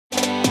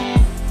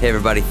Hey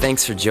everybody,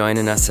 thanks for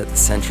joining us at the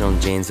Central and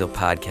Janesville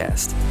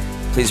podcast.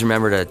 Please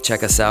remember to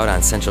check us out on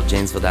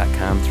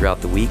centraljanesville.com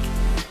throughout the week.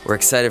 We're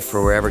excited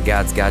for wherever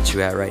God's got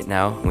you at right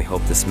now, and we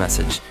hope this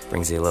message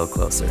brings you a little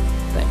closer.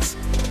 Thanks.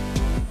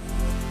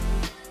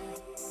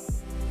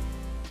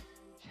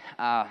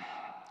 A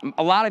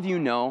lot of you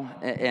know,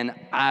 and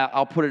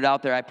I'll put it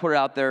out there, I put it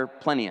out there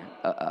plenty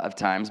of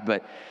times,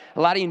 but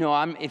a lot of you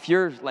know, if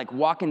you're like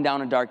walking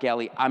down a dark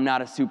alley, I'm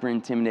not a super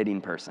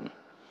intimidating person.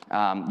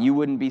 You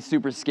wouldn't be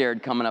super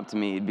scared coming up to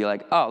me. You'd be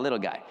like, oh, little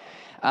guy.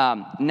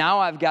 Now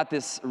I've got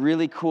this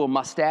really cool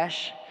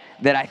mustache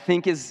that I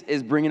think is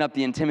bringing up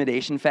the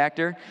intimidation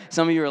factor.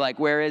 Some of you are like,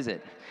 where is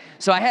it?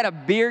 So I had a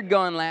beard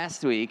going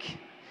last week,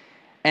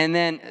 and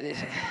then,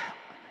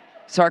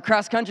 so our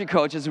cross-country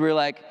coaches were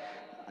like,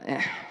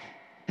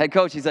 head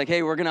coach, he's like,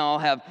 hey, we're going to all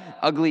have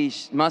ugly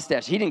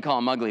mustaches. He didn't call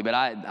them ugly, but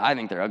I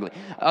think they're ugly.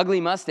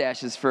 Ugly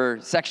mustaches for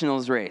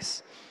sectionals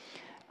race.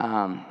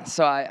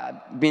 So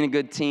I, being a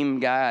good team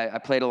guy, I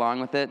played along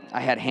with it. I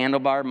had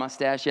handlebar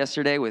mustache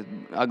yesterday with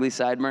ugly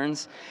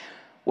sideburns.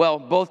 Well,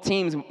 both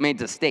teams made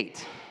the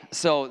state.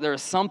 So there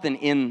was something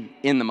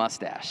in the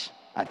mustache,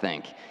 I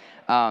think.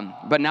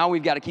 But now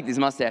we've got to keep these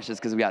mustaches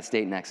because we got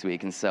state next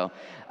week. And so,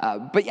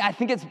 but yeah,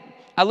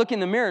 I look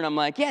in the mirror and I'm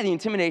like, yeah, the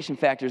intimidation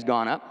factor's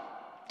gone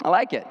up. I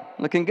like it.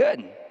 Looking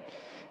good.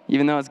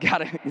 Even though it's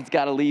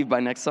got to leave by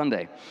next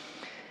Sunday.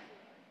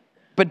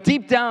 But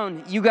deep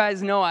down, you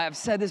guys know, I've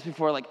said this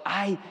before, like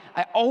I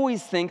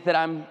always think that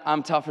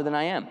I'm tougher than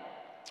I am.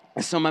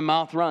 And so my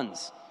mouth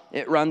runs.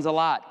 It runs a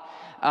lot.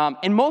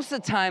 And most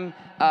of the time,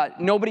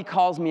 nobody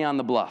calls me on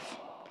the bluff.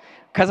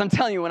 Because I'm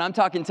telling you, when I'm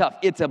talking tough,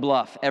 it's a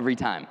bluff every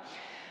time.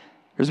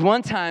 There's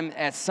one time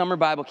at summer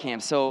Bible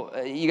camp.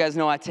 So you guys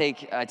know I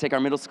take our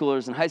middle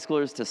schoolers and high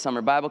schoolers to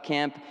summer Bible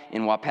camp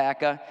in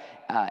Wapaka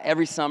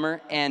every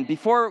summer. And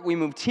before we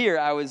moved here,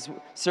 I was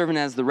serving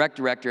as the rec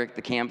director at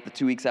the camp, the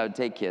 2 weeks I would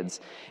take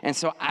kids. And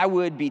so I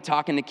would be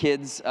talking to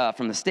kids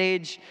from the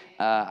stage.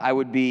 I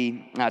would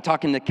be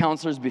talking to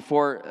counselors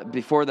before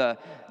the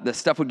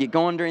stuff would get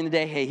going during the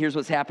day. Hey, here's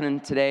what's happening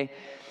today.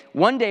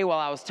 One day while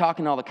I was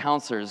talking to all the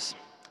counselors,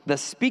 the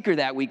speaker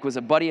that week was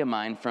a buddy of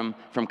mine from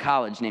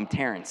college named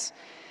Terrence.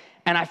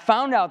 And I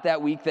found out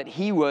that week that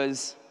he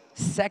was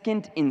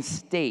second in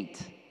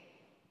state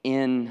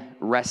in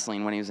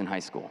wrestling when he was in high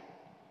school.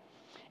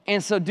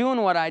 And so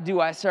doing what I do,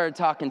 I started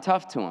talking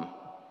tough to him.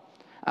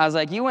 I was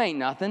like, you ain't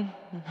nothing.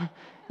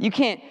 You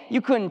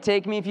couldn't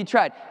take me if you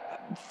tried.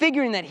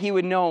 Figuring that he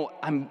would know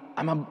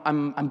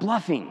I'm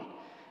bluffing.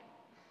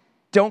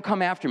 Don't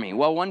come after me.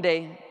 Well, one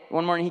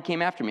morning he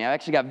came after me. I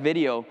actually got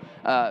video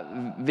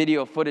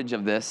footage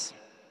of this,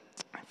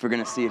 if we're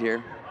going to see it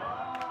here.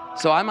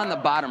 So I'm on the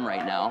bottom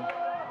right now.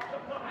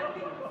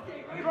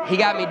 He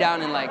got me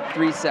down in like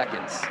 3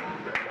 seconds.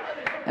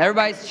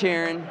 Everybody's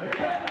cheering.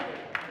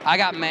 I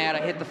got mad.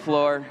 I hit the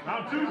floor.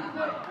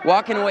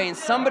 Walking away, and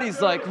somebody's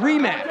like,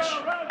 rematch.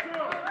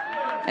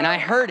 And I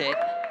heard it,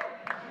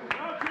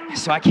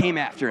 so I came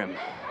after him.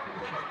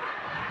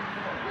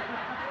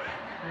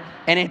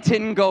 And it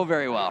didn't go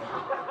very well.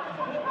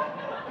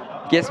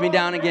 Gets me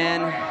down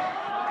again.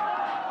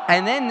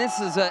 And then this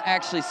is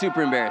actually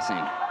super embarrassing.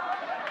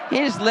 He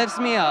just lifts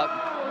me up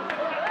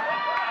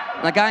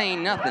like I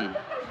ain't nothing.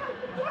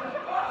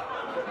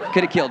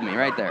 Could have killed me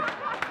right there.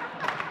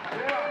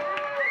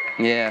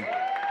 Yeah.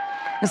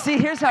 And see,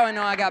 here's how I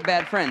know I got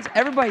bad friends.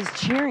 Everybody's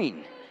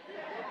cheering.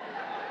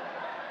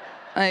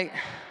 Like,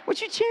 what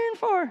you cheering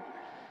for?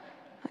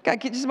 That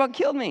guy just about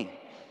killed me.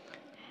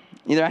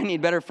 Either I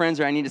need better friends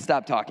or I need to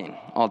stop talking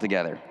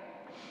altogether.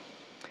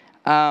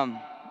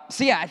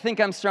 So yeah, I think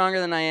I'm stronger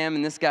than I am,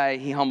 and this guy,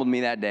 he humbled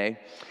me that day.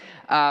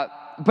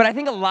 But I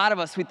think a lot of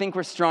us, we think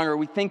we're stronger.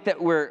 We think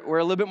that we're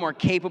a little bit more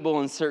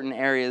capable in certain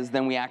areas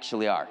than we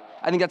actually are.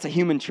 I think that's a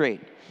human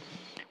trait.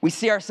 We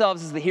see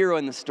ourselves as the hero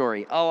in the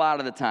story a lot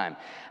of the time.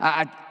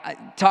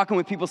 Talking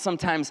with people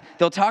sometimes,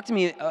 they'll talk to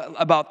me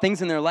about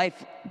things in their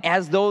life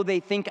as though they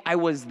think I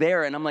was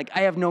there, and I'm like,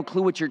 I have no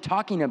clue what you're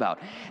talking about.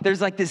 There's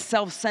like this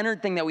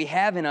self-centered thing that we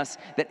have in us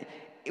that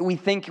we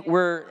think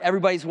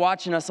everybody's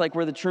watching us like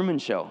we're the Truman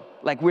Show,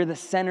 like we're the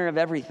center of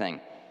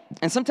everything.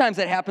 And sometimes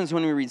that happens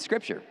when we read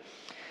Scripture.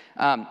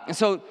 And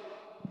so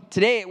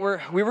today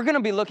we were going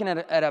to be looking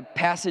at a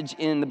passage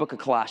in the book of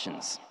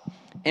Colossians.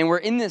 And we're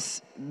in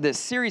this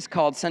series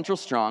called Central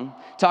Strong,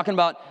 talking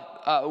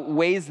about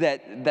ways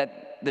that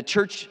the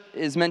church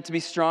is meant to be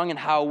strong and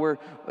how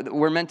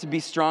we're meant to be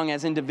strong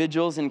as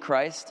individuals in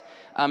Christ.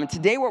 And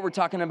today what we're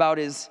talking about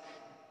is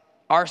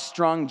our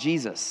strong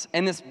Jesus.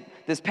 And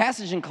this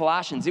passage in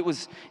Colossians, it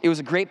was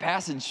a great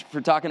passage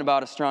for talking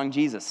about a strong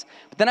Jesus.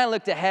 But then I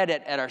looked ahead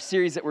at our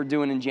series that we're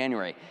doing in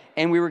January,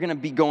 and we were going to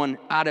be going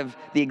out of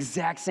the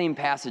exact same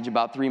passage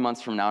about 3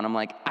 months from now. And I'm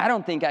like, I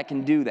don't think I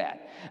can do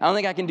that. I don't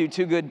think I can do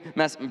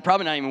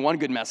probably not even one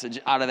good message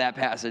out of that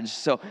passage.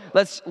 So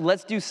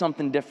let's do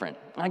something different.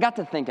 And I got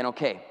to thinking,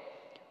 okay,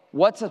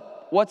 what's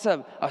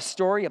a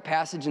story, a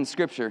passage in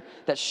Scripture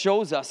that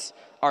shows us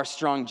our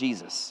strong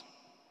Jesus?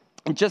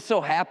 It just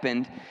so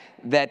happened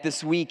that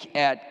this week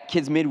at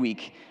Kids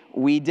Midweek,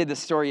 we did the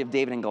story of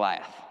David and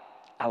Goliath.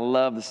 I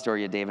love the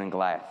story of David and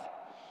Goliath.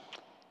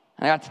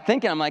 And I got to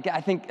thinking, I'm like,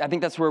 I think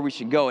that's where we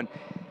should go. And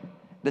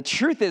the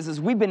truth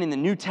is we've been in the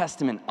New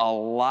Testament a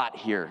lot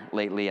here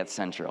lately at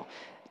Central.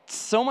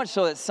 So much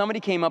so that somebody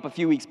came up a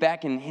few weeks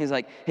back and he was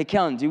like, hey,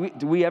 Kellen,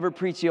 do we ever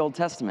preach the Old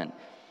Testament?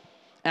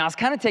 And I was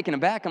kind of taken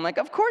aback. I'm like,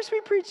 of course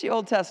we preach the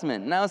Old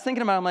Testament. And I was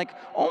thinking about it, I'm like,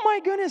 oh my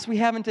goodness, we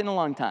haven't in a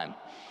long time.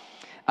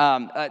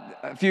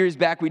 A few years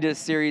back, we did a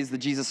series, the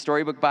Jesus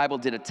Storybook Bible,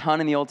 did a ton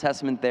in the Old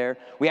Testament there.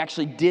 We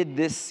actually did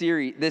this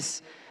series,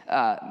 this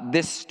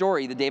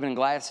story, the David and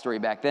Goliath story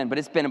back then, but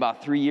it's been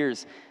about 3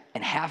 years,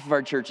 and half of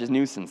our church is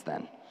new since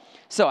then.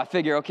 So I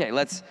figure, okay,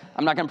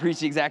 I'm not going to preach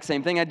the exact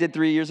same thing I did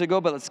 3 years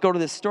ago, but let's go to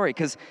this story,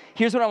 because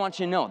here's what I want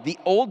you to know. The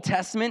Old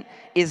Testament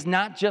is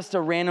not just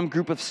a random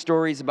group of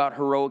stories about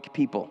heroic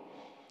people.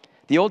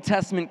 The Old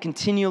Testament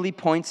continually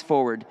points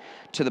forward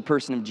to the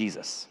person of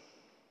Jesus.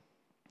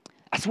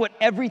 That's what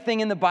everything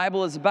in the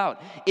Bible is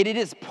about. It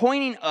is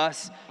pointing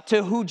us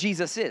to who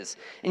Jesus is.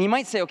 And you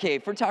might say, okay,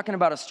 if we're talking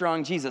about a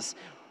strong Jesus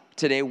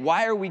today,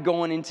 why are we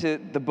going into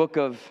the book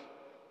of,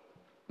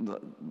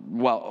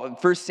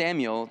 1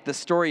 Samuel, the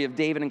story of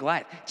David and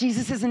Goliath?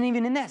 Jesus isn't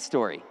even in that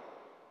story.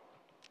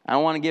 I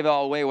don't want to give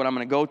all away what I'm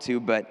going to go to,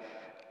 but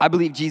I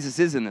believe Jesus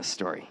is in this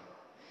story.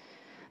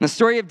 And the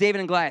story of David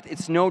and Goliath,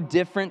 it's no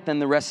different than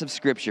the rest of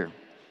Scripture.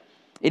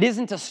 It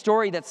isn't a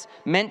story that's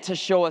meant to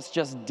show us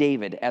just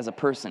David as a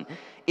person.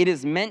 It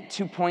is meant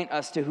to point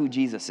us to who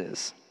Jesus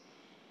is.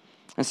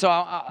 And so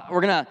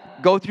we're going to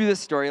go through this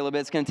story a little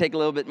bit. It's going to take a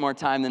little bit more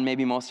time than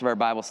maybe most of our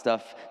Bible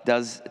stuff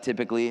does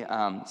typically.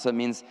 So it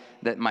means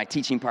that my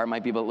teaching part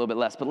might be a little bit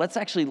less. But let's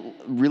actually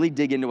really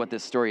dig into what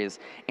this story is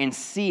and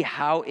see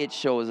how it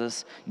shows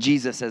us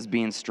Jesus as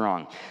being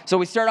strong. So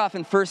we start off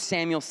in 1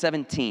 Samuel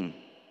 17.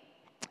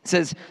 It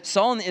says,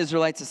 Saul and the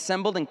Israelites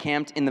assembled and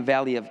camped in the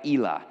valley of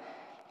Elah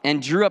and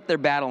drew up their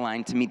battle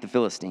line to meet the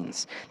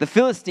Philistines. The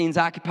Philistines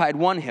occupied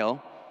one hill,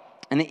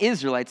 and the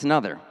Israelites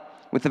another,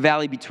 with the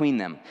valley between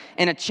them.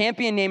 And a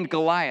champion named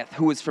Goliath,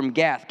 who was from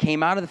Gath,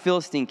 came out of the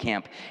Philistine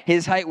camp.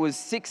 His height was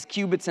 6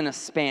 cubits and a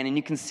span, and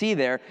you can see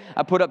there,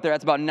 I put up there,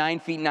 that's about 9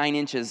 feet 9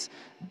 inches.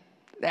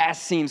 That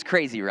seems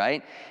crazy,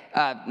 right?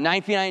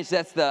 9 feet 9 inches,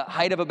 that's the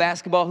height of a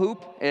basketball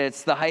hoop.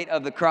 It's the height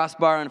of the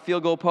crossbar on a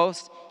field goal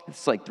post.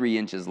 It's like 3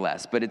 inches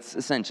less, but it's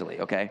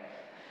essentially, okay?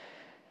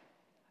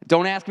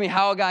 Don't ask me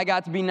how a guy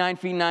got to be 9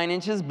 feet 9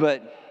 inches,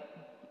 but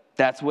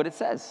that's what it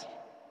says.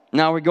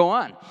 Now we go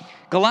on.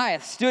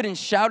 Goliath stood and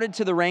shouted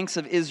to the ranks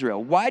of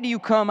Israel, why do you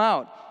come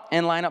out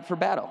and line up for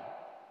battle?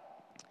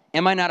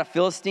 Am I not a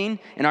Philistine,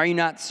 and are you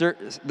not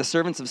the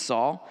servants of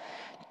Saul?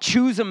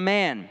 Choose a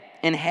man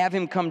and have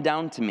him come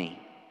down to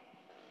me.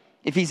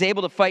 If he's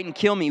able to fight and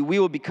kill me, we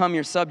will become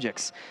your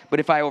subjects.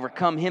 But if I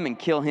overcome him and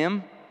kill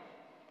him,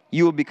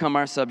 you will become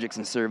our subjects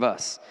and serve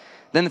us.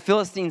 Then the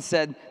Philistines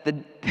said,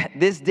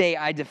 this day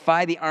I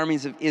defy the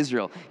armies of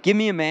Israel. Give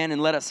me a man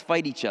and let us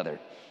fight each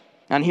other.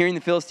 On hearing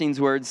the Philistines'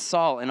 words,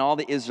 Saul and all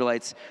the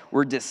Israelites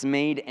were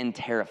dismayed and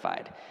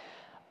terrified.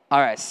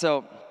 All right,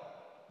 so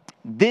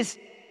this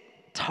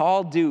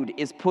tall dude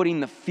is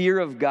putting the fear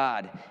of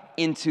God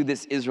into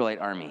this Israelite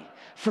army.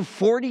 For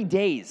 40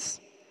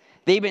 days,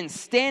 they've been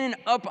standing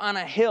up on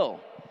a hill.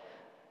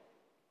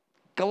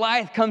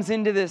 Goliath comes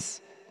into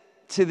this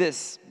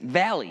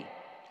valley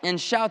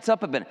and shouts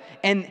up a bit.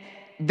 And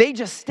they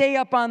just stay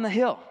up on the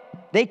hill.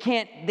 They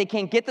can't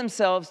get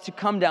themselves to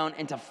come down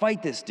and to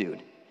fight this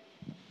dude.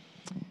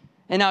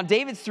 And now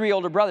David's 3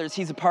 older brothers,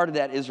 he's a part of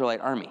that Israelite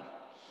army.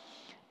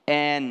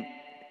 And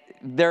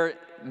they're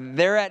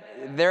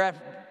at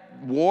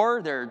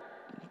war, they're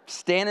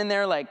standing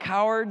there like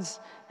cowards,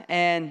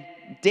 and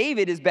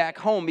David is back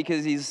home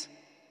because he's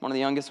one of the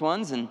youngest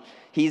ones, and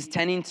he's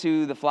tending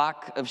to the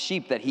flock of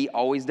sheep that he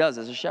always does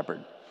as a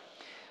shepherd.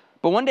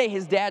 But one day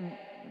his dad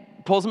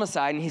pulls him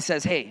aside and he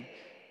says, hey,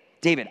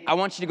 David, I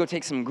want you to go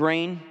take some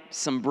grain,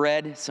 some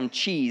bread, some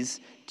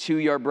cheese to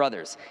your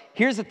brothers.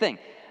 Here's the thing.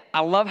 I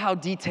love how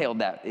detailed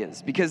that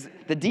is, because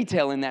the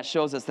detail in that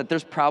shows us that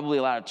there's probably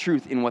a lot of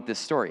truth in what this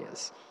story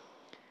is.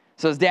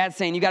 So his dad's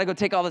saying, you got to go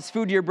take all this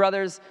food to your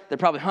brothers. They're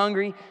probably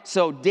hungry.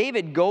 So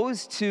David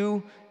goes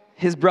to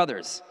his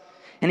brothers,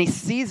 and he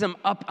sees them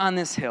up on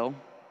this hill,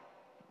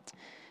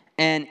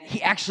 and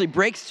he actually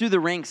breaks through the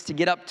ranks to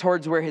get up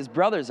towards where his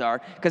brothers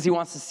are because he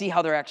wants to see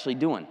how they're actually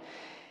doing.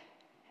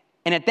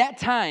 And at that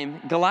time,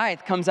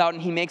 Goliath comes out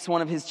and he makes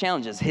one of his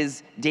challenges,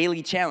 his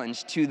daily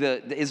challenge to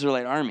the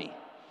Israelite army.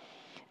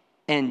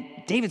 And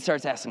David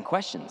starts asking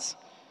questions.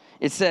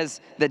 It says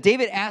that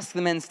David asked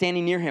the men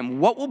standing near him,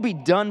 what will be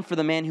done for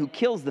the man who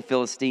kills the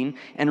Philistine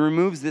and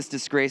removes this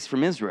disgrace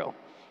from Israel?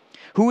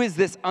 Who is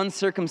this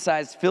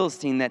uncircumcised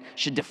Philistine that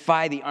should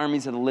defy the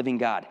armies of the living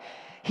God?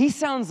 He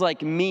sounds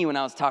like me when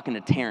I was talking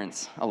to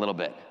Terrence a little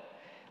bit.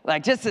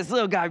 Like just this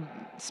little guy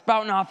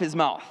spouting off his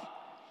mouth.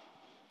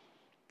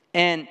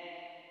 And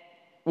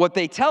what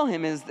they tell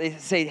him is, they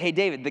say, hey,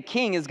 David, the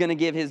king is going to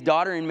give his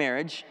daughter in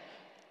marriage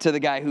to the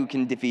guy who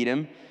can defeat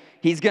him.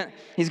 He's going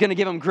to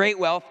give him great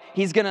wealth.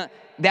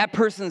 That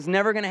person's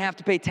never going to have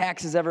to pay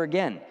taxes ever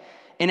again.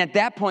 And at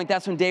that point,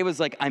 that's when David was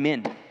like, I'm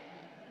in.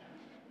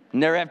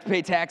 Never have to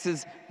pay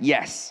taxes?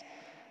 Yes.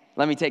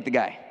 Let me take the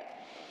guy.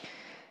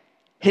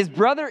 His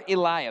brother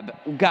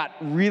Eliab got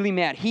really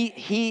mad.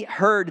 He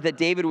heard that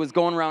David was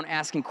going around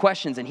asking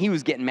questions, and he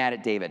was getting mad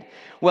at David.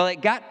 Well,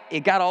 it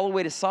got all the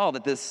way to Saul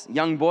that this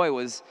young boy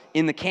was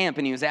in the camp,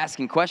 and he was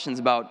asking questions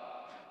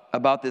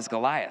about this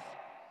Goliath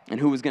and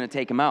who was going to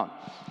take him out.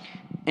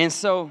 And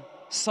so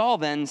Saul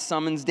then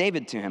summons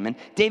David to him, and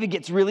David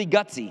gets really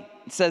gutsy.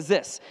 It says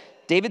this,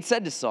 David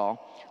said to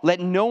Saul, "Let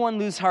no one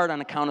lose heart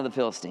on account of the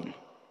Philistine.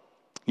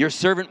 Your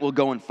servant will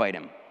go and fight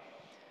him."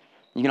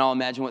 You can all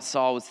imagine what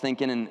Saul was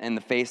thinking and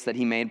the face that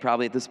he made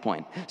probably at this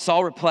point.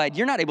 Saul replied,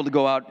 "You're not able to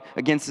go out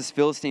against this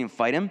Philistine and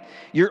fight him.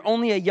 You're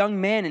only a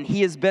young man, and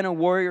he has been a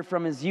warrior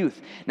from his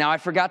youth." Now, I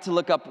forgot to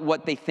look up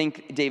what they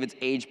think David's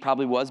age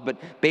probably was, but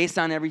based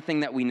on everything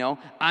that we know,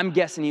 I'm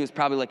guessing he was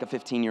probably like a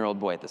 15-year-old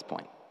boy at this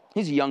point.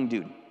 He's a young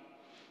dude.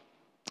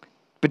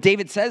 But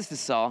David says to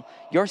Saul,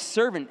 "Your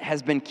servant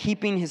has been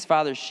keeping his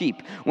father's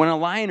sheep. When a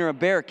lion or a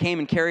bear came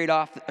and carried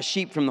off a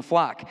sheep from the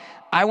flock,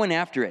 I went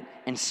after it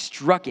and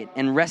struck it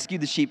and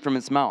rescued the sheep from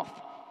its mouth.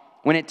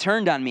 When it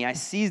turned on me, I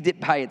seized it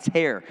by its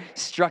hair,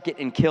 struck it,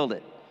 and killed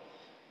it.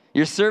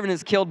 Your servant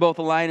has killed both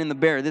the lion and the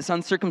bear. This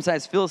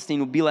uncircumcised Philistine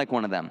will be like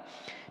one of them,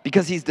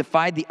 because he's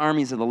defied the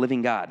armies of the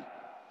living God.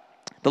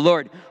 The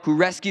Lord, who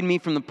rescued me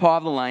from the paw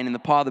of the lion and the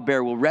paw of the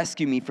bear, will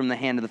rescue me from the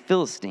hand of the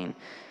Philistine."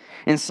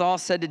 And Saul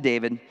said to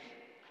David,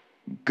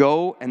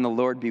 "Go, and the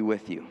Lord be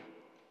with you."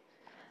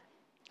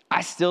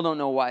 I still don't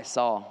know why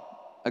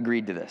Saul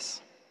agreed to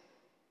this.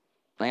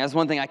 Like, that's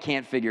one thing I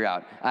can't figure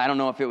out. I don't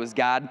know if it was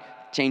God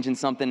changing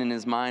something in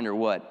his mind or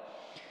what.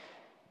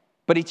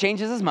 But he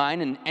changes his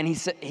mind, and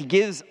he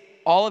gives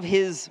all of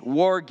his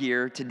war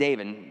gear to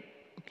David.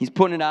 He's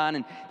putting it on,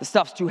 and the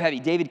stuff's too heavy.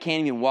 David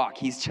can't even walk.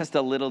 He's just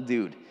a little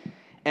dude.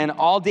 And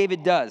all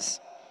David does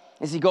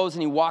is he goes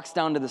and he walks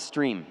down to the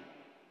stream.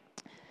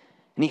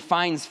 And he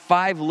finds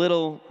 5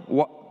 little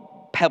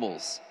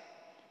pebbles,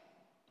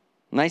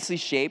 nicely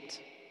shaped,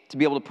 to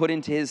be able to put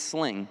into his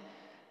sling.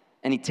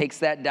 And he takes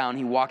that down,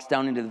 he walks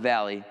down into the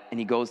valley, and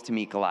he goes to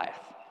meet Goliath.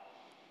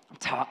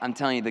 I'm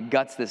telling you, the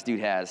guts this dude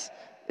has,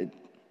 it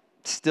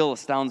still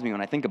astounds me when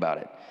I think about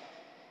it.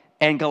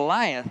 And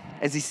Goliath,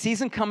 as he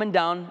sees him coming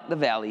down the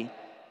valley,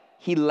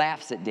 he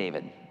laughs at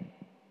David.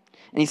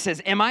 And he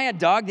says, "Am I a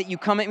dog that you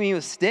come at me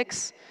with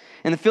sticks?"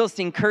 And the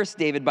Philistine cursed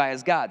David by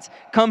his gods.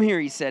 "Come here,"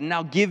 he said, "and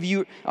I'll give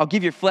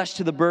your flesh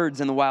to the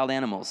birds and the wild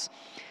animals."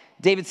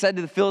 David said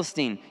to the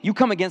Philistine, "You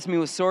come against me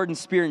with sword and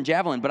spear and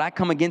javelin, but I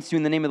come against you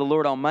in the name of the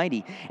Lord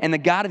Almighty and the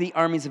God of the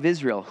armies of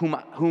Israel,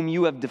 whom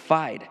you have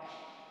defied.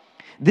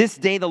 This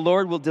day the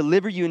Lord will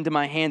deliver you into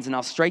my hands, and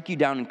I'll strike you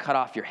down and cut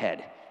off your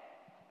head."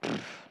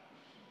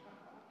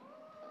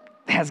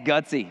 That's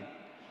gutsy.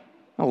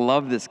 I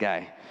love this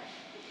guy.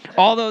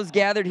 "All those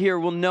gathered here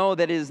will know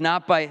that it is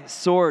not by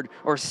sword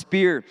or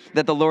spear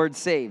that the Lord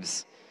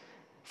saves.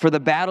 For the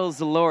battle is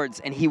the Lord's,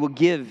 and he will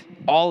give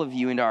all of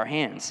you into our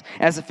hands."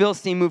 As the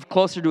Philistine moved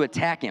closer to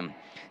attack him,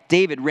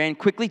 David ran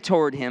quickly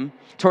toward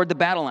the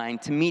battle line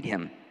to meet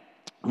him.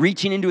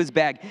 Reaching into his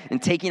bag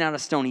and taking out a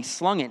stone, he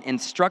slung it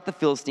and struck the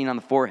Philistine on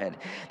the forehead.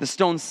 The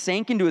stone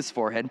sank into his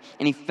forehead,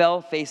 and he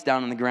fell face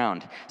down on the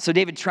ground. So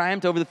David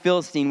triumphed over the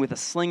Philistine with a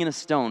sling and a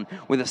stone.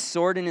 With a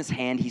sword in his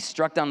hand, he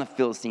struck down the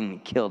Philistine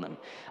and killed him.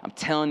 I'm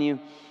telling you,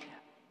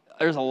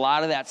 there's a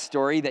lot of that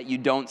story that you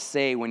don't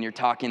say when you're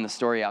talking the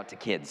story out to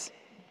kids.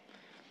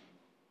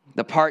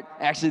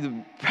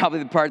 Probably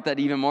the part that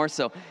even more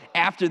so,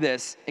 after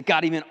this, it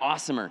got even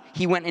awesomer.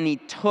 He went and he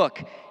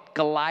took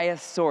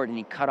Goliath's sword and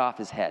he cut off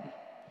his head.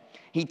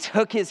 He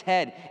took his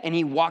head and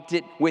he walked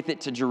it with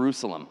it to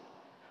Jerusalem.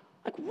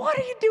 Like, what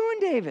are you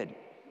doing, David?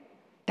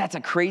 That's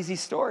a crazy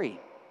story.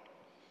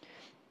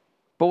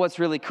 But what's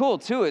really cool,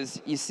 too,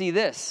 is you see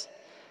this.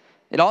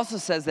 It also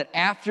says that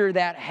after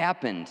that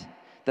happened,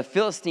 the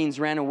Philistines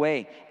ran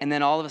away, and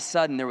then all of a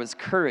sudden there was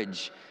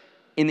courage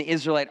in the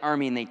Israelite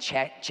army, and they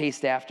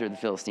chased after the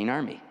Philistine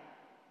army.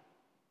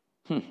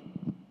 We'll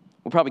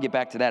probably get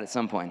back to that at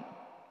some point.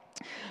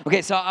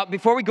 Okay, so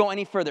before we go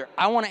any further,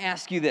 I want to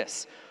ask you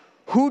this.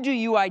 Who do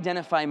you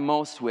identify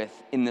most with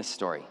in this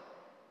story?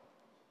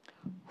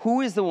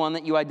 Who is the one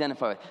that you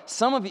identify with?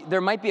 Some of you,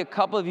 there might be a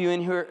couple of you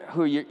in here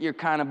who you're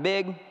kind of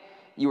big,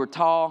 you were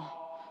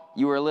tall,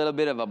 you were a little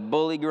bit of a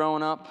bully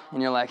growing up,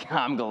 and you're like,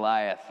 "I'm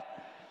Goliath."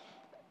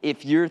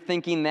 If you're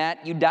thinking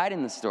that, you died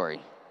in the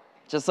story.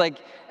 Just like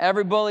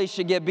every bully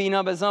should get beaten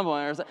up at some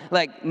point.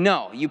 Like,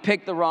 no, you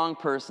picked the wrong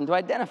person to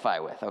identify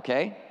with,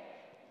 okay?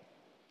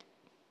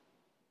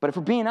 But if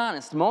we're being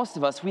honest, most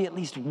of us, we at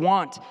least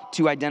want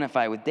to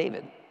identify with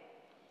David.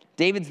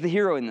 David's the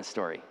hero in this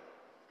story.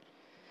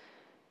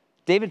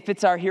 David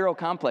fits our hero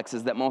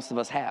complexes that most of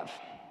us have.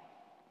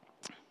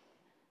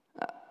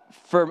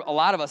 For a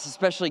lot of us,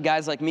 especially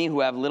guys like me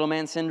who have little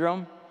man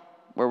syndrome,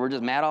 where we're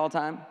just mad all the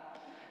time,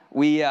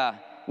 we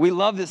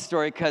love this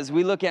story because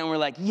we look at it and we're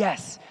like,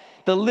 yes,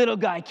 the little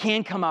guy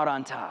can come out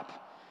on top.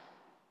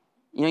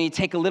 You know, you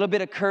take a little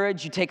bit of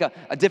courage, you take a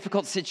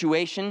difficult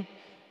situation,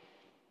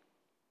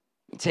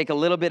 you take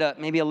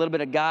maybe a little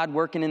bit of God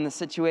working in the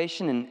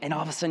situation, and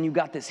all of a sudden you've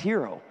got this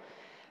hero.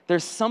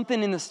 there's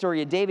something in the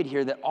story of David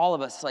here that all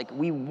of us, like,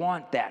 we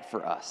want that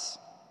for us.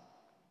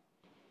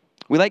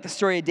 We like the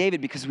story of David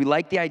because we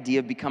like the idea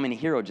of becoming a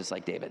hero just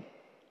like David.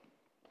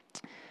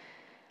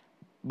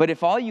 But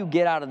if all you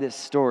get out of this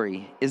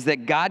story is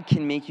that God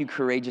can make you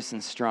courageous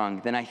and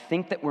strong, then I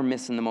think that we're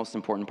missing the most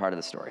important part of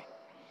the story.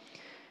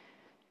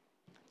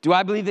 Do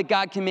I believe that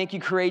God can make you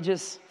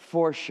courageous?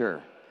 For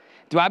sure.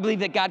 Do I believe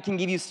that God can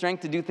give you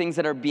strength to do things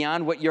that are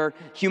beyond what your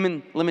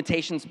human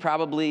limitations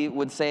probably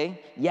would say?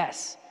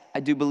 Yes, I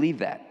do believe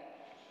that.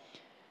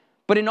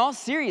 But in all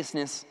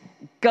seriousness,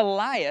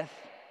 Goliath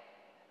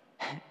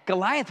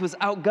was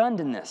outgunned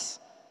in this.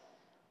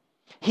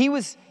 He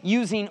was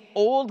using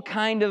old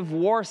kind of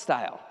war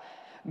style.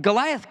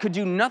 Goliath could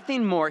do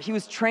nothing more. He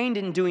was trained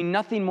in doing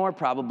nothing more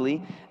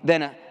probably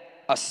than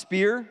a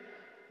spear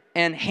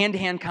and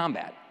hand-to-hand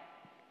combat.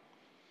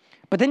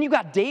 But then you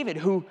got David,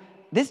 who,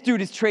 this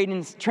dude is trained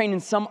in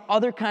some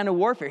other kind of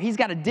warfare. He's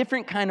got a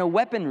different kind of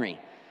weaponry.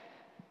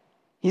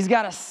 He's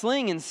got a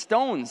sling and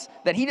stones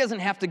that he doesn't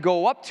have to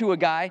go up to a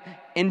guy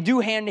and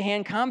do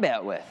hand-to-hand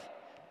combat with.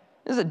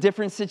 This is a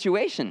different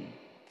situation.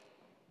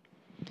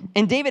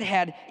 And David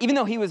had, even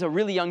though he was a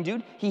really young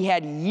dude, he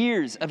had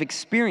years of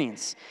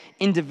experience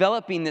in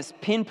developing this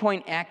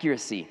pinpoint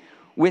accuracy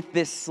with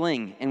this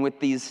sling and with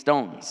these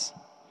stones.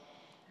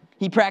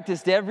 He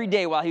practiced every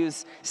day while he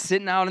was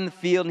sitting out in the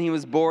field and he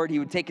was bored. He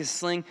would take his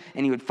sling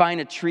and he would find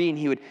a tree and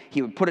he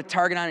would put a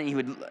target on it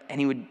and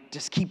he would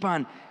just keep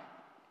on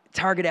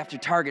target after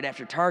target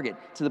after target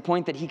to the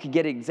point that he could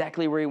get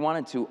exactly where he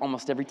wanted to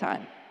almost every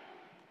time.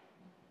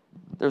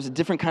 There was a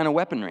different kind of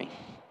weaponry.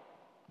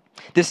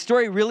 This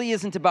story really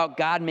isn't about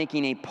God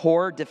making a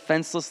poor,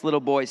 defenseless little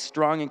boy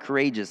strong and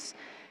courageous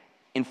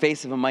in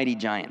face of a mighty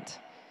giant.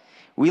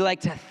 We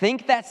like to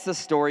think that's the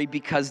story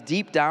because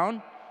deep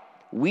down,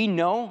 we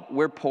know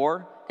we're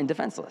poor and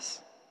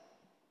defenseless.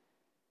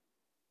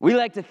 We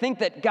like to think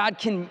that God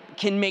can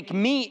make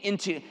me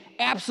into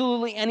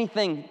absolutely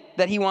anything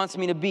that he wants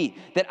me to be,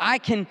 that I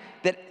can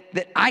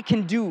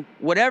do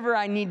whatever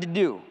I need to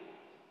do,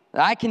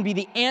 that I can be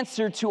the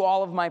answer to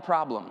all of my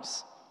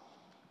problems.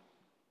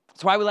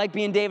 That's why we like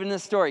being David in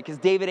this story, because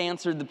David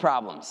answered the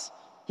problems.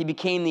 He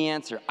became the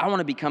answer. I want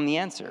to become the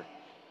answer.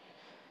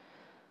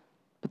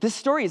 But this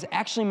story is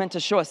actually meant to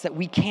show us that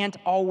we can't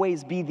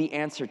always be the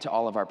answer to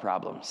all of our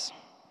problems.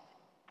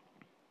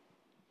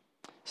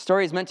 The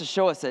story is meant to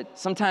show us that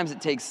sometimes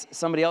it takes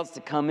somebody else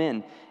to come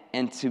in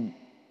and to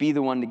be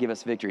the one to give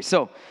us victory.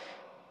 So,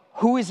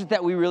 who is it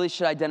that we really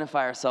should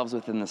identify ourselves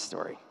with in this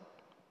story?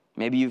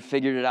 Maybe you've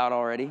figured it out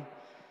already.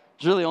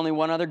 There's really only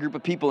one other group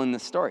of people in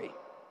this story.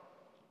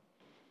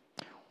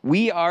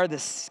 We are the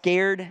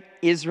scared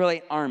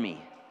Israelite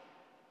army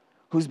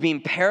who's being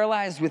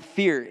paralyzed with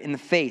fear in the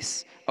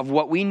face of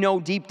what we know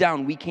deep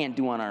down we can't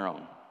do on our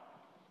own.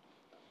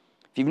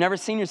 If you've never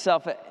seen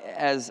yourself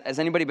as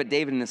anybody but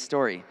David in this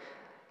story,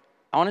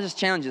 I want to just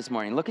challenge you this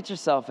morning. Look at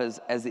yourself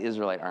as the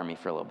Israelite army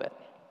for a little bit.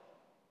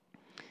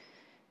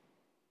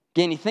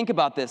 Again, you think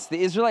about this.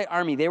 The Israelite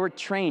army, they were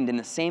trained in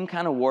the same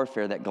kind of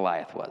warfare that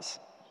Goliath was.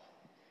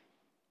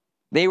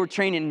 They were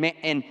trained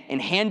in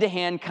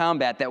hand-to-hand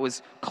combat that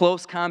was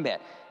close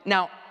combat.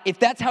 Now, if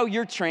that's how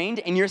you're trained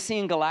and you're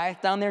seeing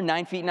Goliath down there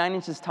 9 feet 9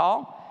 inches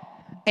tall,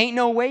 ain't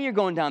no way you're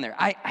going down there.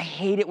 I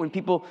hate it when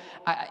people,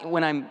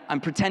 when I'm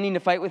pretending to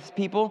fight with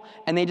people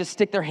and they just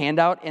stick their hand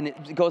out and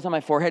it goes on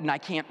my forehead and I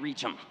can't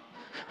reach them.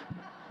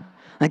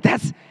 Like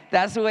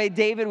that's the way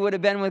David would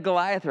have been with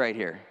Goliath right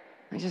here.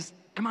 I just,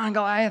 come on,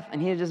 Goliath,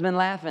 and he had just been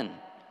laughing.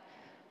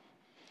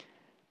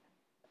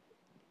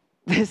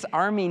 This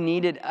army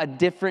needed a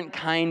different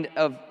kind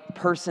of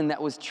person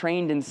that was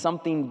trained in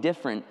something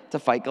different to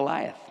fight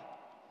Goliath.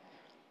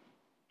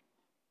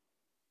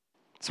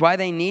 It's why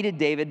they needed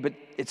David, but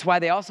it's why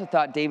they also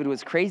thought David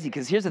was crazy,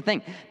 because here's the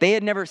thing. They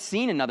had never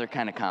seen another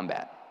kind of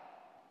combat.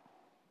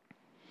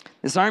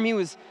 This army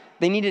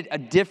they needed a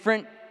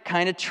different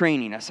kind of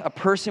training, a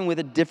person with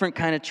a different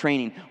kind of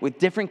training, with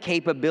different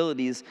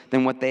capabilities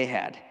than what they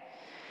had.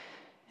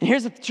 And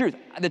here's the truth.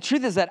 The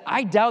truth is that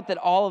I doubt that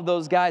all of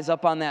those guys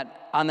up on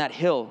that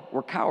hill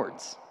were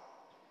cowards.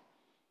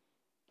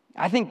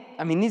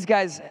 These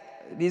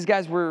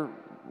guys were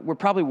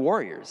probably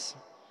warriors.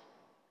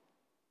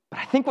 But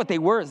I think what they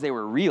were is they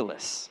were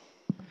realists.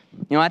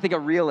 You know, I think a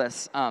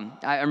realist,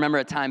 I remember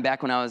a time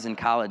back when I was in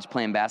college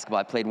playing basketball.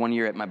 I played 1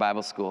 year at my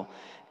Bible school.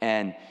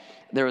 And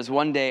there was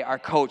one day our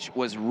coach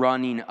was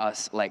running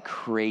us like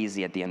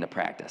crazy at the end of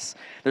practice.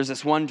 There's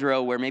this one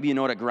drill where maybe you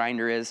know what a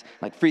grinder is,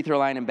 like free throw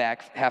line and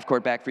back, half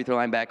court back, free throw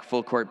line back,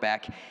 full court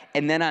back.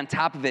 And then on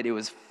top of it, it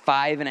was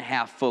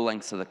 5.5 full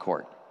lengths of the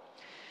court.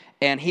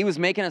 And he was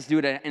making us do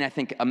it in, I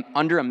think,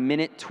 under a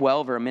minute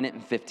 12 or a minute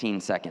and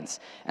 15 seconds.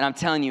 And I'm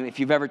telling you, if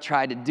you've ever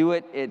tried to do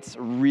it, it's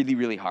really,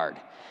 really hard.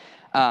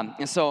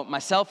 And so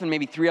myself and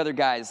maybe 3 other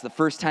guys, the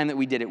first time that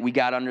we did it, we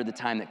got under the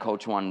time that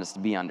coach wanted us to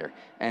be under.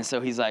 And so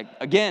he's like,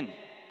 again,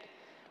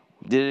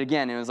 did it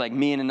again. And it was like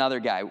me and another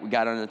guy, we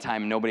got under the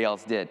time and nobody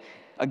else did.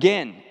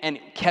 again, and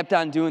kept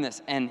on doing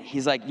this. And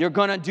he's like, you're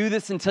going to do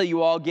this until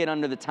you all get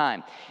under the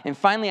time. And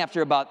finally,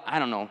 after about, I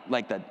don't know,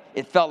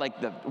 it felt like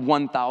the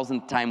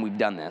 1,000th time we've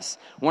done this,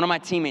 one of my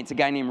teammates, a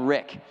guy named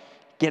Rick,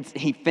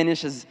 he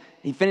finishes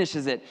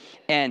it,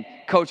 and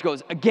coach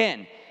goes,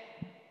 again.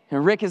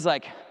 And Rick is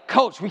like,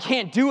 Coach, we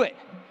can't do it.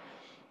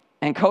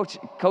 And coach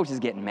is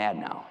getting mad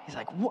now. He's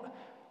like,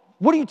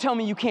 what do you tell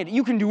me you can't?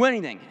 You can do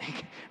anything.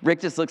 Rick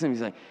just looks at me,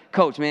 he's like,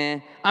 Coach,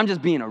 man, I'm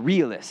just being a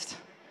realist.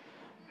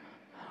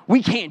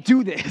 We can't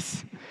do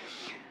this.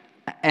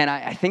 And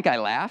I think I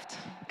laughed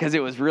because it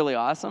was really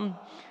awesome.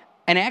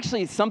 And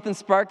actually something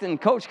sparked in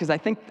Coach because I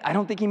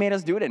don't think he made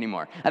us do it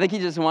anymore. I think he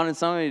just wanted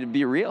somebody to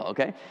be real,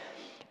 okay?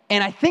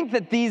 And I think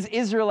that these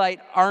Israelite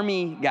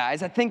army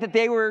guys, I think that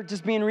they were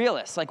just being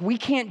realists. Like, we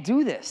can't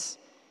do this.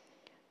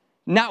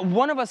 Not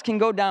one of us can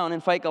go down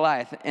and fight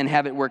Goliath and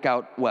have it work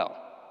out well.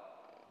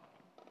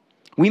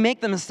 We make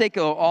the mistake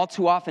all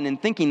too often in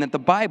thinking that the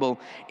Bible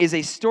is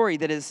a story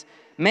that is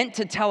meant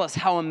to tell us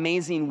how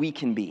amazing we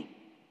can be.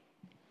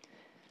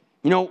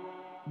 You know,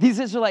 these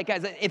Israelite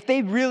guys, if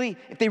they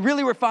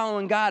really were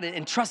following God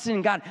and trusted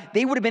in God,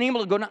 they would have been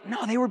able to go,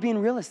 no, they were being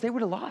realists. They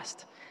would have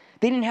lost.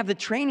 They didn't have the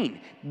training.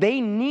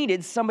 They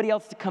needed somebody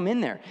else to come in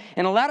there.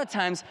 And a lot of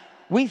times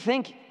we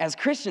think as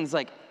Christians,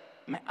 like,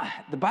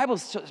 the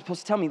Bible's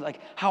supposed to tell me like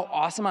how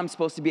awesome I'm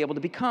supposed to be able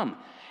to become.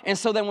 And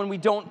so then when we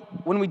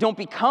don't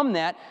become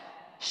that,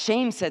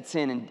 shame sets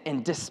in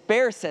and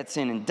despair sets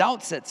in and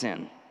doubt sets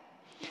in.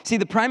 See,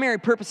 the primary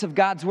purpose of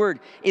God's word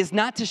is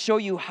not to show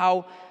you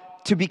how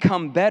to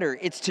become better.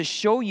 It's to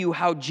show you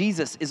how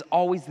Jesus is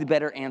always the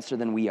better answer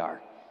than we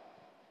are.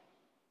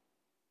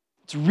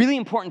 It's really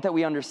important that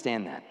we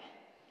understand that.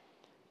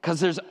 Because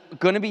there's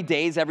going to be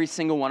days, every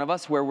single one of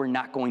us, where we're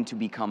not going to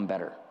become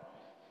better.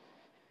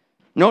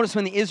 Notice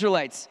when the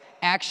Israelites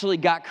actually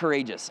got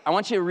courageous. I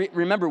want you to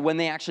remember when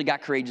they actually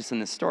got courageous in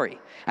this story.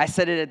 I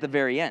said it at the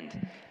very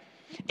end.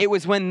 It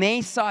was when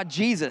they saw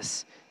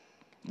Jesus,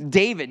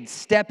 David,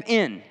 step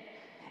in,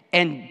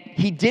 and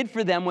he did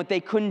for them what they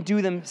couldn't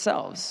do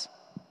themselves.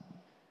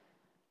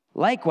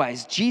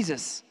 Likewise,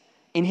 Jesus,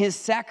 in his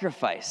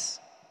sacrifice,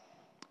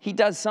 he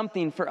does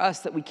something for us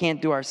that we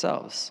can't do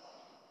ourselves.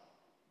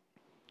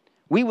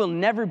 We will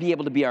never be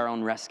able to be our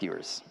own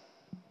rescuers.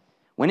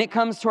 When it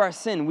comes to our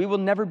sin, we will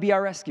never be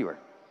our rescuer.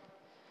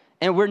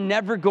 And we're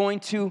never going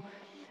to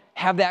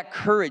have that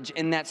courage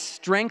and that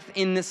strength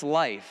in this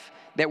life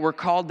that we're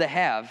called to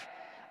have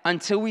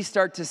until we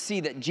start to see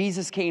that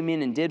Jesus came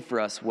in and did for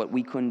us what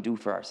we couldn't do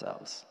for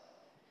ourselves.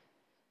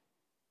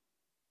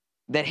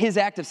 That his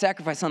act of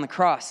sacrifice on the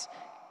cross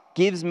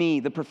gives me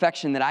the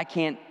perfection that I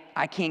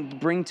can't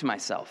bring to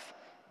myself.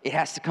 It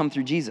has to come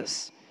through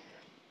Jesus.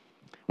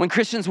 When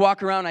Christians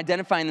walk around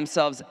identifying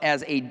themselves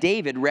as a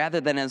David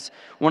rather than as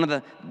one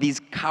of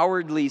these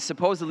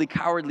supposedly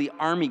cowardly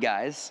army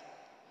guys,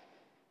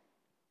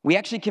 we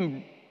actually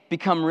can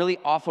become really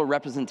awful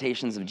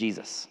representations of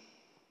Jesus.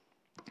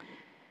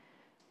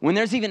 When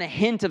there's even a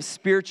hint of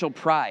spiritual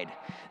pride,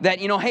 that,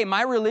 hey,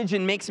 my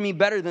religion makes me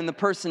better than the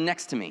person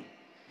next to me.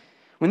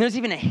 When there's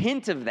even a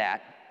hint of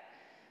that,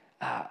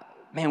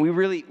 we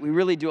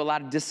really do a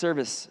lot of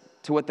disservice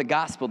to what the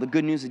gospel, the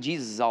good news of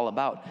Jesus, is all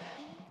about.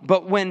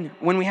 But when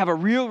we have a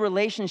real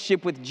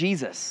relationship with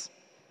Jesus,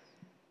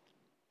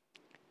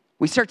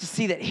 we start to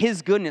see that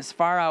his goodness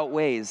far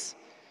outweighs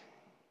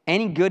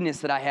any goodness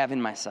that I have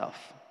in myself.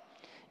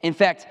 In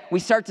fact, we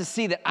start to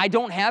see that I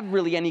don't have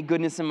really any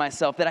goodness in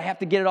myself, that I have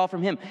to get it all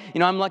from him.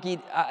 I'm lucky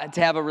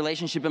to have a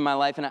relationship in my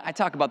life, and I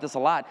talk about this a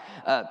lot.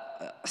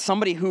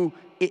 Somebody who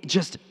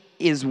just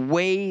is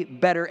way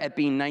better at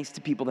being nice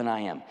to people than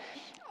I am.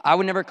 I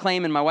would never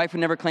claim, and my wife would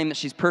never claim that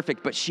she's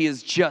perfect, but she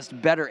is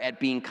just better at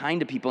being kind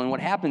to people. And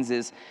what happens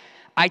is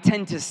I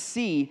tend to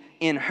see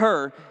in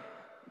her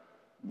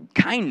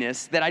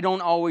kindness that I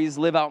don't always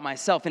live out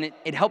myself. And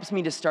it helps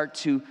me to start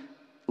to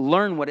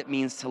learn what it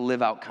means to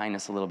live out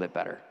kindness a little bit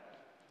better.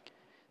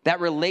 That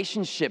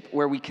relationship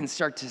where we can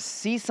start to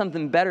see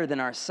something better than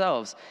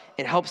ourselves,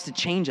 it helps to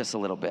change us a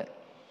little bit.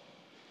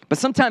 But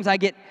sometimes I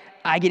get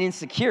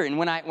insecure, and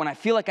when I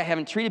feel like I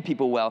haven't treated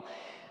people well,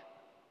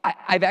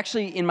 I've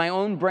actually, in my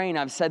own brain,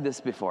 I've said this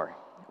before.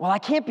 Well, I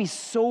can't be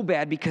so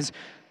bad because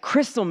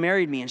Crystal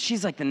married me, and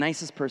she's like the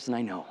nicest person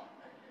I know.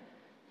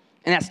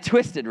 And that's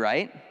twisted,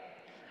 right?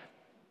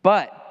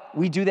 But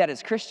we do that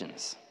as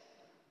Christians.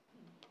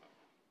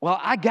 Well,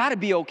 I got to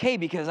be okay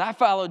because I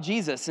follow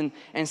Jesus, and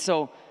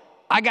so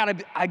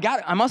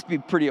I must be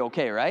pretty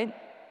okay, right?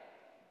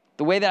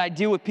 The way that I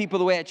deal with people,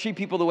 the way I treat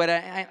people, the way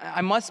that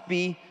I must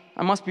be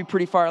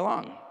pretty far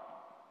along.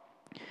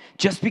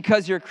 Just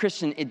because you're a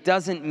Christian, it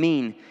doesn't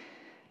mean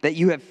that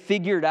you have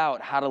figured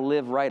out how to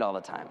live right all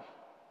the time.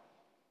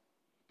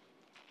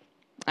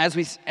 As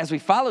we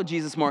follow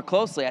Jesus more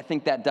closely, I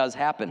think that does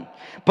happen.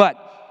 But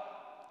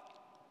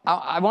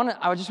I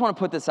just want to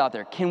put this out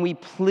there. Can we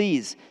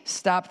please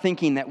stop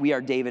thinking that we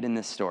are David in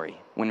this story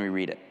when we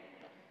read it?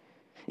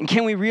 And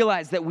can we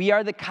realize that we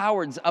are the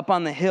cowards up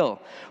on the hill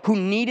who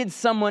needed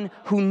someone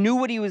who knew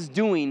what he was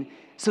doing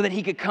so that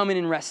he could come in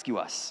and rescue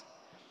us?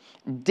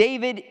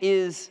 David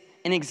is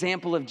an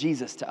example of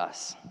Jesus to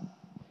us?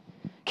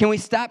 Can we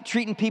stop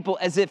treating people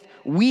as if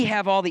we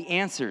have all the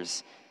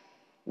answers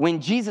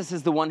when Jesus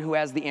is the one who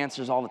has the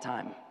answers all the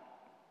time?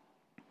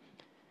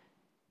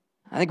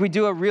 I think we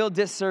do a real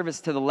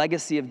disservice to the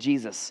legacy of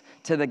Jesus,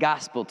 to the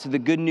gospel, to the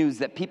good news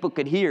that people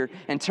could hear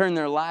and turn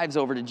their lives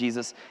over to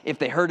Jesus if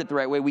they heard it the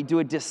right way. We do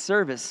a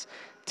disservice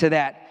to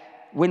that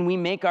when we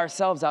make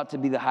ourselves out to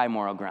be the high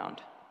moral ground.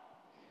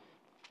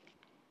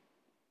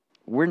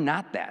 We're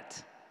not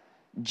that.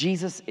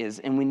 Jesus is,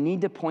 and we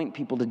need to point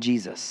people to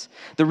Jesus.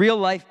 The real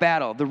life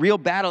battle, the real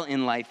battle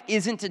in life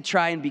isn't to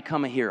try and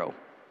become a hero.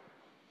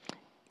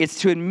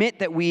 It's to admit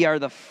that we are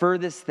the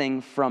furthest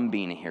thing from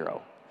being a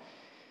hero.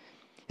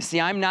 See,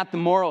 I'm not the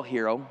moral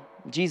hero.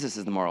 Jesus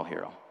is the moral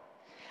hero.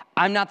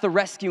 I'm not the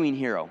rescuing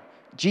hero.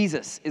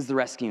 Jesus is the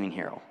rescuing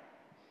hero.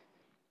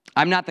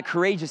 I'm not the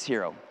courageous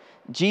hero.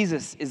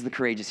 Jesus is the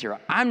courageous hero.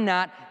 I'm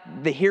not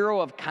the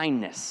hero of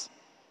kindness.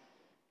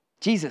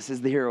 Jesus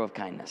is the hero of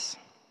kindness.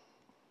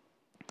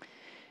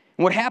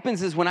 What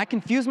happens is when I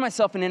confuse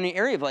myself in any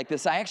area like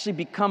this, I actually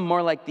become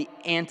more like the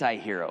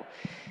anti-hero.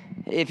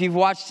 If you've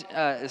watched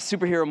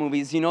superhero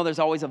movies, you know there's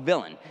always a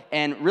villain.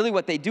 And really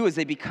what they do is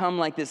they become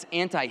like this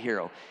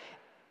anti-hero.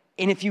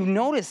 And if you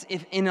notice,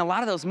 if in a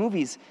lot of those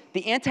movies,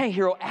 the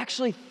anti-hero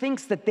actually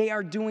thinks that they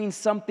are doing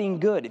something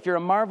good. If you're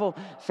a Marvel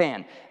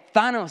fan,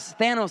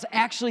 Thanos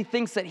actually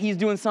thinks that he's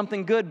doing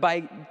something good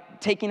by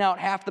taking out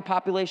half the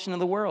population of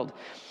the world.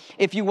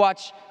 If you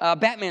watch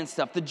Batman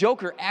stuff, the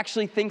Joker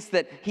actually thinks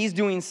that he's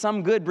doing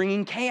some good,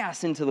 bringing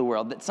chaos into the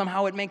world, that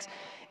somehow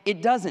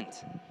it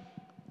doesn't.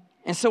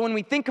 And so when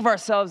we think of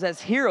ourselves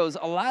as heroes,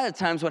 a lot of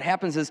times what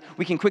happens is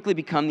we can quickly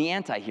become the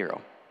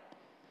anti-hero.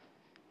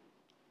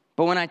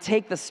 But when I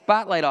take the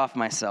spotlight off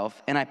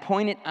myself and I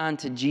point it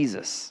onto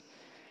Jesus,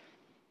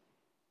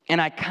 and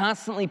I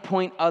constantly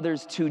point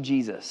others to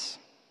Jesus,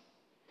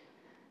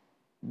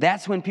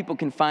 that's when people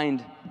can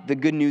find the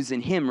good news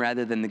in him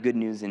rather than the good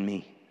news in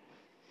me.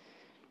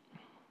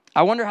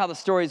 I wonder how the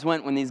stories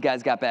went when these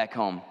guys got back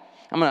home.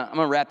 I'm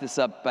gonna wrap this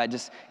up by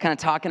just kind of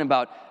talking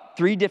about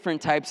 3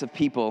 different types of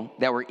people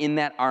that were in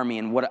that army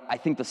and what I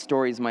think the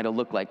stories might have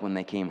looked like when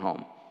they came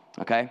home,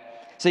 okay?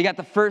 So you got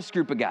the first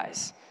group of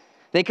guys.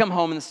 They come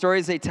home, and the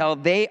stories they tell,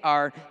 they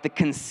are the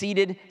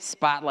conceited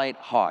spotlight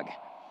hog.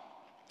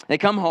 They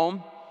come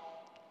home,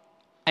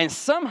 and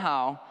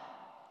somehow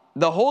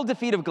the whole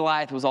defeat of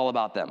Goliath was all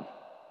about them.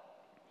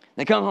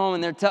 They come home,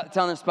 and they're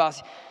telling their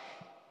spouse,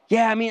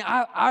 yeah, I mean,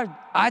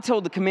 I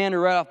told the commander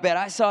right off bat,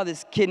 I saw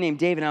this kid named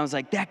David, and I was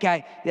like, that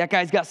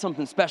guy's got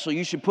something special.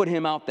 You should put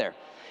him out there.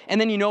 And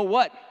then you know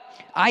what?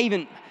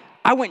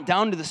 I went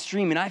down to the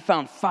stream and I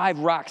found 5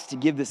 rocks to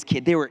give this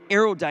kid. They were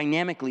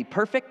aerodynamically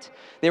perfect.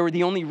 They were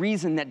the only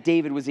reason that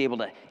David was able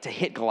to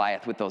hit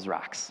Goliath with those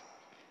rocks.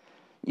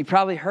 You've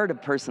probably heard a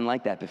person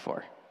like that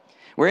before,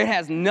 where it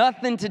has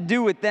nothing to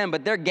do with them,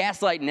 but they're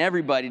gaslighting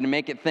everybody to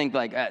make it think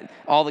like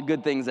all the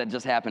good things that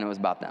just happened, it was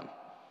about them.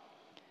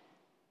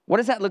 What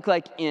does that look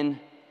like in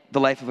the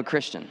life of a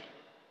Christian?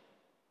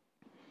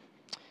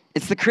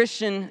 It's the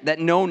Christian that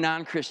no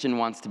non-Christian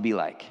wants to be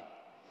like.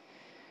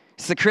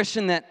 It's the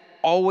Christian that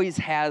always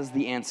has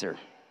the answer.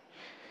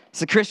 It's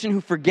the Christian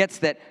who forgets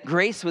that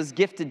grace was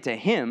gifted to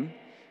him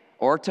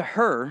or to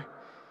her,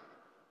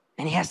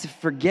 and he has to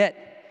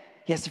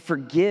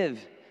forgive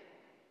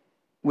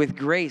with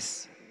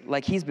grace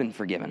like he's been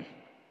forgiven.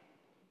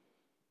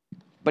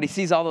 But he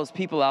sees all those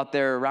people out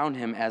there around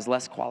him as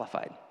less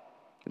qualified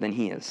than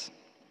he is.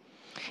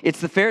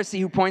 It's the Pharisee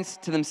who points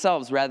to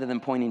themselves rather than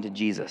pointing to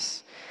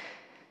Jesus.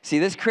 See,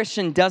 this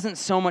Christian doesn't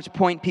so much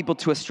point people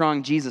to a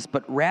strong Jesus,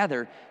 but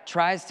rather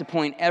tries to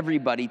point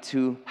everybody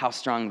to how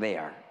strong they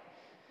are.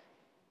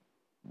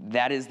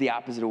 That is the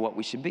opposite of what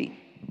we should be.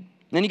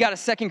 Then you got a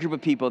second group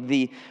of people,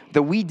 the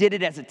we did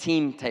it as a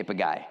team type of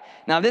guy.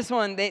 Now this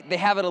one, they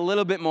have it a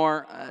little bit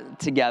more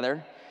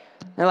together.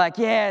 They're like,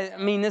 yeah,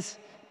 I mean, this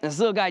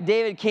little guy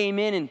David came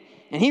in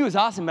and he was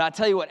awesome, but I'll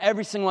tell you what,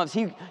 every single one of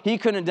us, he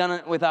couldn't have done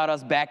it without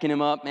us backing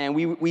him up, man.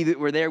 We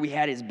were there, we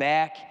had his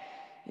back.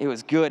 It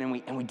was good, and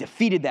we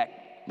defeated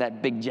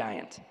that big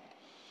giant.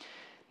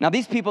 Now,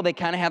 these people, they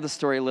kind of have the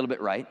story a little bit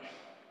right,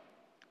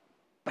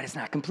 but it's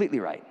not completely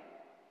right.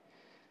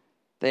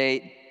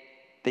 They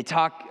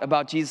talk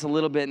about Jesus a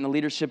little bit in the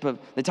leadership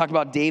they talk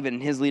about David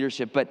and his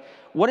leadership, but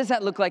what does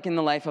that look like in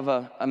the life of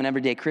an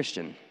everyday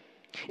Christian?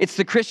 It's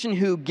the Christian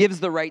who gives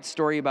the right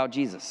story about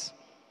Jesus.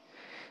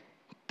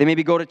 They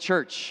maybe go to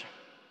church.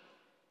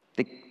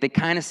 They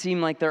kind of seem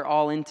like they're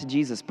all into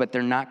Jesus, but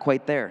they're not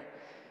quite there.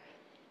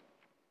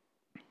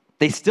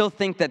 They still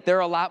think that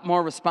they're a lot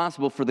more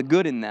responsible for the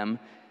good in them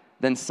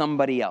than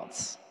somebody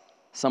else,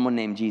 someone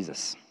named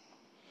Jesus.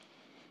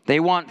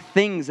 They want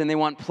things and they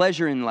want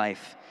pleasure in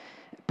life,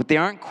 but they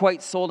aren't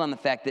quite sold on the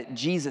fact that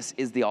Jesus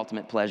is the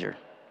ultimate pleasure.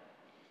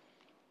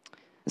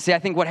 See, I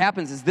think what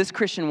happens is this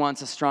Christian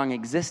wants a strong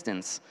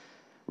existence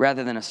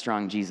rather than a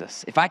strong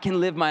Jesus. If I can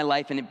live my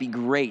life and it be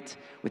great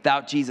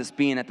without Jesus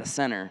being at the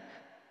center,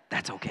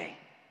 that's okay.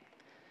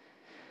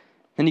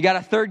 Then you got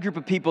a third group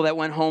of people that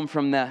went home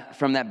from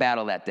that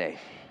battle that day.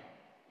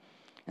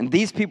 And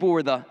these people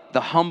were the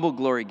humble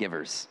glory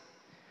givers.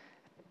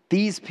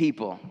 These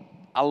people,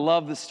 I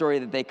love the story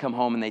that they come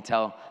home and they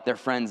tell their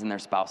friends and their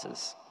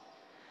spouses.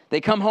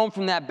 They come home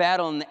from that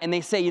battle and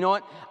they say, you know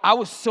what? I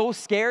was so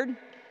scared.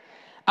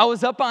 I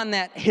was up on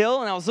that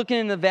hill and I was looking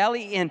in the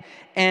valley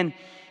and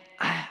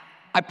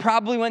I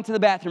probably went to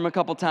the bathroom a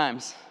couple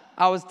times.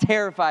 I was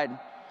terrified.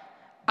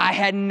 I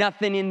had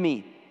nothing in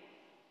me.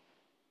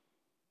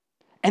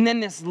 And then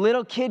this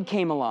little kid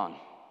came along.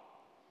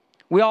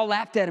 We all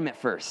laughed at him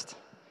at first.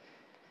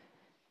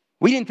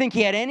 We didn't think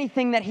he had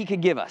anything that he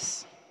could give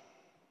us.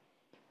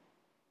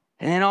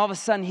 And then all of a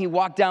sudden he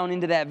walked down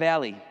into that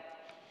valley.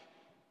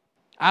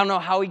 I don't know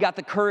how he got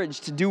the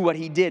courage to do what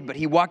he did, but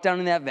he walked down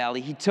in that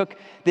valley. He took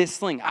this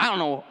sling. I don't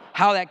know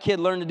how that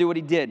kid learned to do what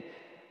he did,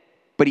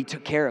 but he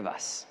took care of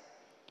us.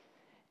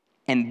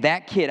 And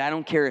that kid, I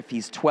don't care if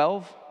he's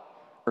 12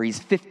 or he's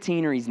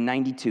 15 or he's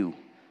 92,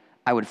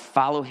 I would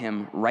follow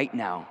him right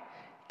now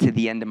to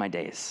the end of my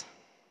days.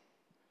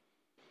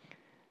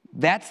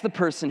 That's the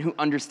person who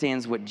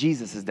understands what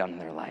Jesus has done in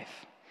their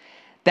life.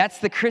 That's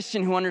the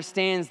Christian who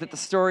understands that the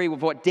story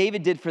of what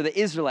David did for the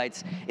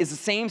Israelites is the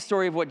same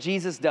story of what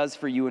Jesus does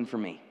for you and for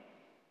me.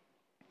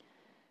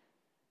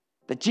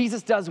 That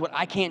Jesus does what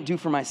I can't do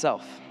for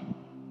myself.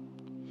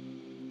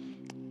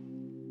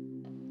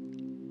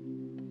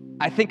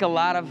 I think a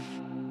lot of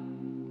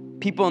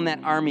people in that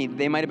army,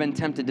 they might have been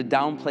tempted to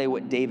downplay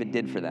what David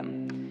did for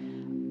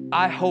them.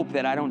 I hope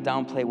that I don't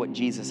downplay what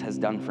Jesus has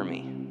done for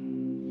me.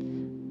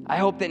 I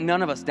hope that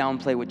none of us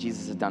downplay what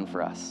Jesus has done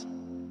for us.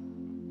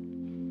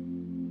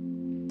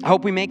 I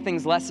hope we make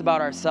things less about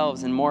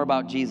ourselves and more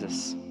about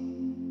Jesus.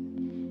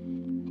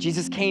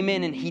 Jesus came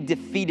in and he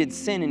defeated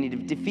sin and he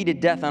defeated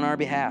death on our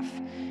behalf.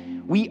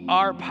 We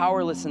are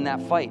powerless in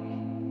that fight.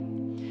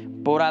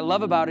 But what I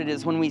love about it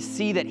is when we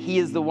see that he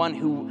is the one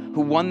who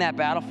won that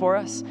battle for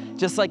us,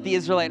 just like the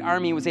Israelite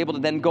army was able to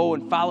then go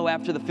and follow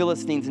after the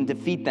Philistines and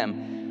defeat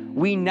them,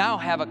 we now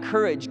have a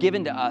courage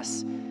given to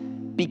us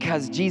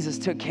because Jesus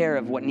took care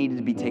of what needed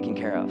to be taken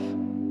care of.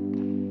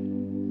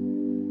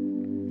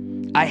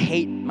 I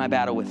hate my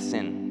battle with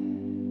sin.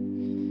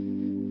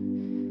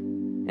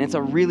 And it's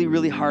a really,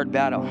 really hard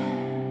battle.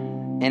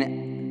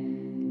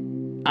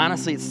 And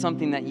honestly, it's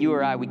something that you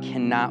or I, we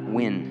cannot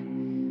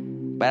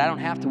win. But I don't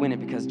have to win it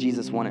because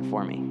Jesus won it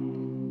for me.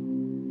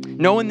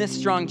 Knowing this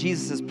strong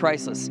Jesus is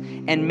priceless.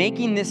 And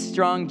making this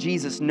strong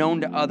Jesus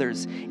known to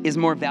others is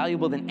more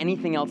valuable than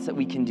anything else that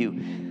we can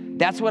do.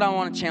 That's what I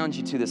want to challenge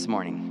you to this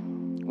morning.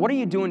 What are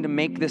you doing to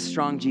make this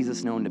strong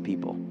Jesus known to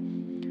people?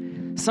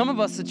 Some of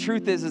us, the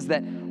truth is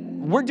that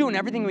we're doing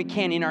everything we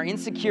can in our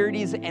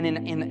insecurities and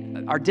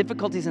in our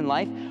difficulties in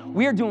life.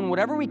 We are doing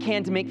whatever we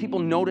can to make people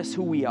notice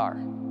who we are.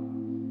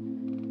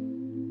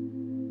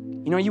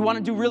 You know, you want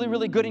to do really,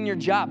 really good in your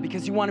job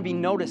because you want to be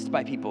noticed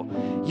by people.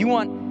 You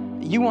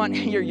want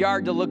your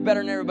yard to look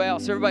better than everybody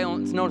else. So everybody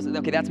wants to notice it.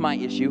 Okay, that's my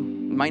issue.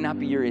 It might not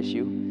be your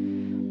issue.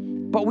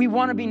 But we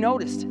want to be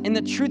noticed. And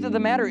the truth of the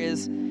matter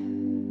is,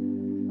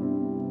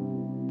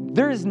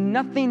 there is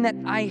nothing that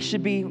I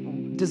should be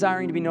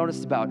desiring to be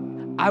noticed about.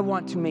 I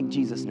want to make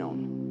Jesus known.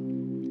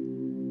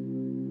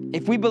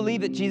 If we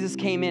believe that Jesus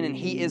came in and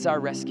he is our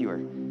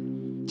rescuer,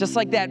 just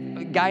like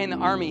that guy in the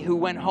army who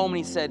went home and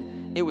he said,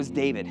 it was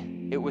David.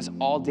 It was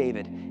all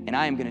David, and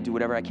I am going to do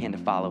whatever I can to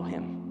follow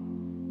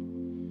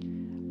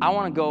him. I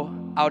want to go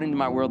out into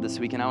my world this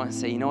week, and I want to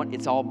say, you know what?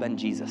 It's all been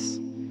Jesus.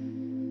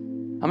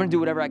 I'm going to do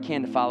whatever I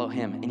can to follow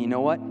him, and you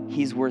know what?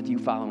 He's worth you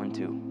following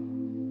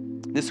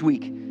too. This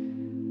week,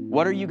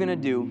 what are you going to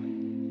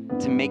do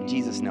to make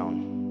Jesus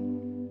known?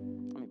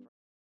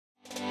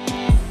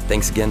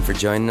 Thanks again for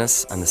joining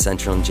us on the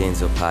Central and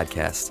Janesville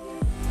podcast.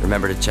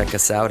 Remember to check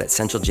us out at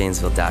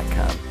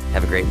centraljanesville.com.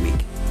 Have a great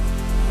week.